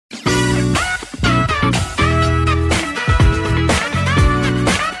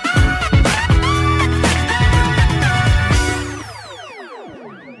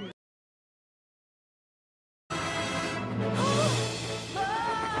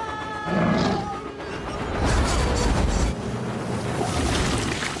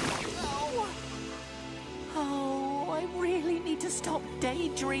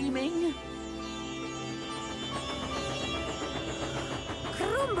daydreaming.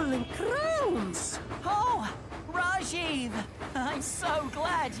 Crumbling crowns! Oh, Rajiv! I'm so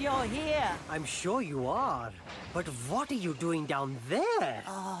glad you're here. I'm sure you are. But what are you doing down there?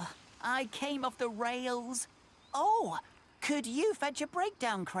 I came off the rails. Oh, could you fetch a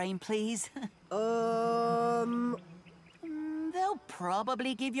breakdown crane, please? They'll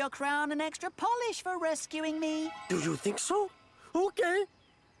probably give your crown an extra polish for rescuing me. Do you think so? Okay.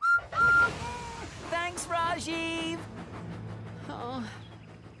 Thanks, Rajiv. Oh.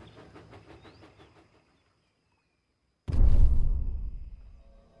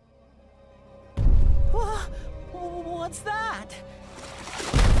 What's that?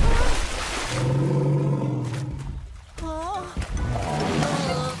 Oh.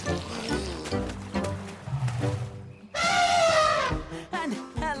 And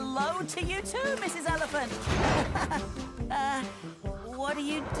hello to you too, Mrs. Elephant. What are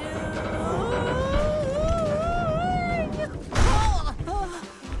you doing?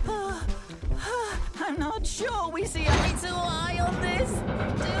 I'm not sure we see eye to eye on this,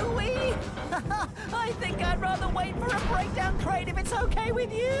 do we? I think I'd rather wait for a breakdown crane if it's okay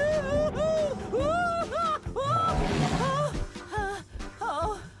with you.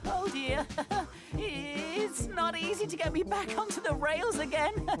 Oh dear. It's not easy to get me back onto the rails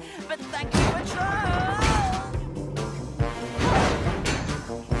again, but thank you for trying.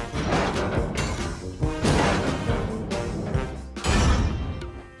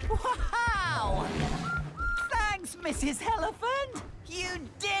 Wow! Thanks, Mrs. Elephant. You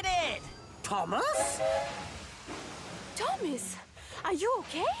did it! Thomas? Thomas, are you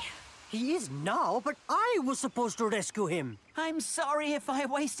okay? He is now, but I was supposed to rescue him. I'm sorry if I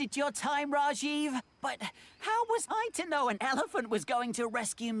wasted your time, Rajiv, but how was I to know an elephant was going to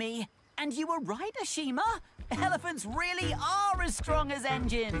rescue me? And you were right, Ashima. Elephants really are as strong as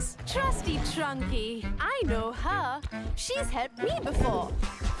engines. Trusty Trunky. I know her. She's helped me before.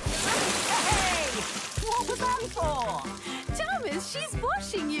 Hey! What was that for? Thomas, she's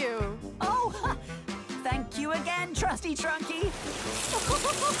washing you. Oh, thank you again, Trusty Trunky.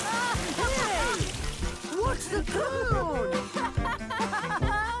 Hey! What's the crown?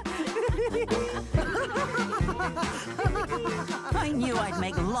 I knew I'd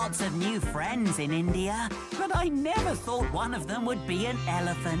make lots of new friends in India, but I never thought one of them would be an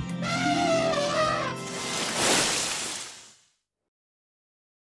elephant.